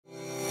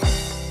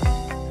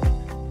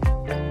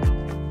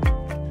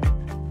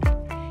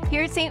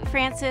at St.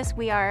 Francis,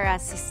 we are a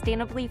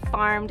sustainably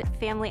farmed,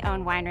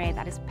 family-owned winery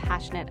that is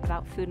passionate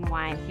about food and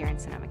wine here in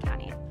Sonoma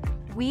County.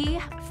 We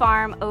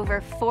farm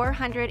over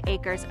 400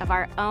 acres of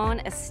our own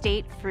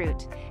estate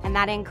fruit, and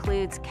that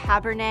includes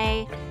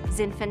Cabernet,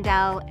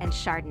 Zinfandel, and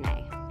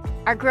Chardonnay.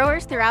 Our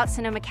growers throughout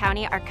Sonoma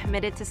County are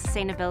committed to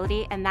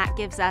sustainability, and that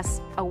gives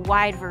us a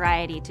wide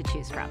variety to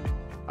choose from.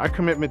 Our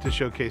commitment to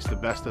showcase the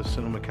best of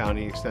Sonoma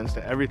County extends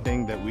to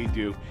everything that we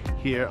do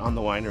here on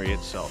the winery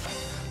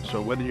itself. So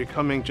whether you're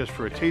coming just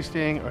for a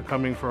tasting or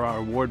coming for our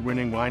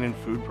award-winning wine and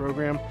food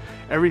program,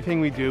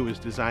 everything we do is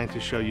designed to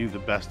show you the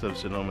best of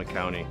Sonoma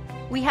County.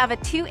 We have a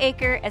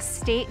 2-acre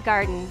estate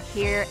garden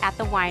here at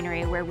the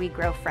winery where we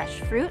grow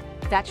fresh fruit,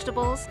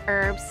 vegetables,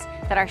 herbs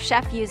that our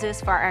chef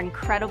uses for our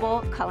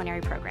incredible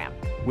culinary program.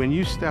 When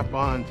you step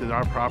onto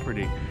our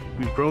property,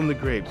 we've grown the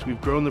grapes,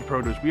 we've grown the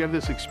produce, we have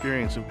this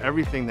experience of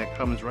everything that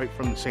comes right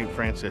from St.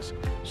 Francis.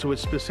 So it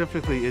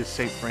specifically is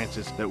St.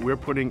 Francis that we're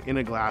putting in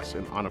a glass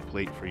and on a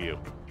plate for you.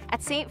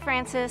 At St.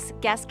 Francis,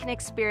 guests can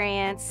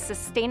experience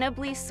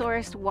sustainably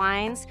sourced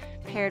wines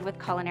paired with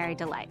culinary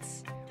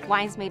delights.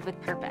 Wines made with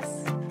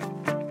purpose.